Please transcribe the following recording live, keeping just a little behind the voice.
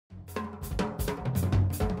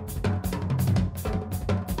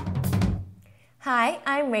Hi,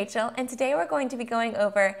 I'm Rachel, and today we're going to be going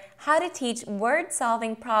over how to teach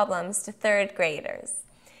word-solving problems to third graders.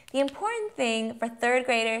 The important thing for third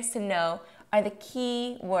graders to know are the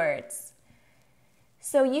key words.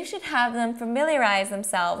 So you should have them familiarize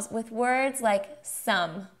themselves with words like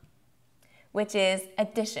sum, which is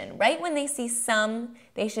addition. Right when they see sum,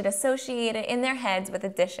 they should associate it in their heads with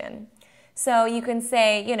addition. So you can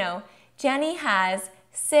say, Jenny has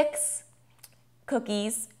 6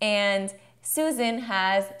 cookies and Susan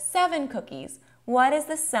has 7 cookies. What is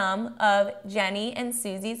the sum of Jenny and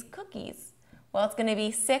Susie's cookies? Well, it's going to be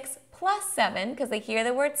 6 plus 7, because they hear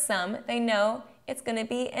the word sum, they know it's going to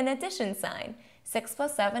be an addition sign. 6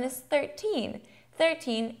 plus 7 is 13.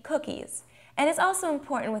 13 cookies. And it's also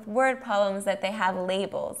important with word problems that they have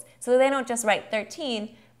labels. So they don't just write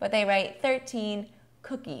 13, but they write 13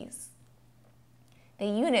 cookies, the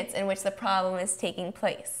units in which the problem is taking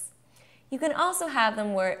place. You can also have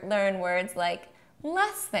them learn words like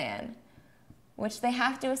less than, which they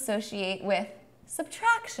have to associate with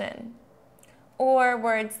subtraction, or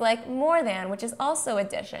words like more than, which is also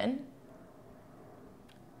addition,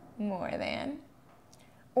 more than,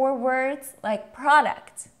 or words like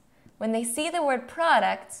product. When they see the word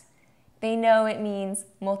product, they know it means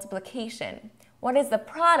multiplication. What is the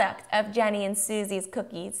product of Jenny and Susie's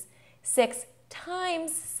cookies? 6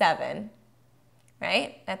 times 7.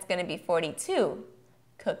 Right? That's going to be 42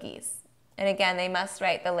 cookies. And again, they must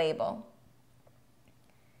write the label.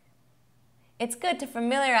 It's good to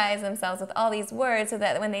familiarize themselves with all these words so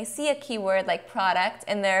that when they see a keyword like product,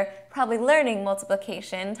 and they're probably learning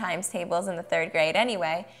multiplication, times tables in the 3rd grade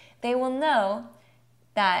anyway, they will know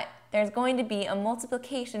that there's going to be a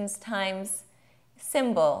multiplications times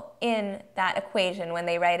symbol in that equation when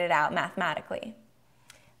they write it out mathematically.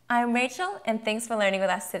 I'm Rachel, and thanks for learning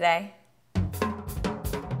with us today.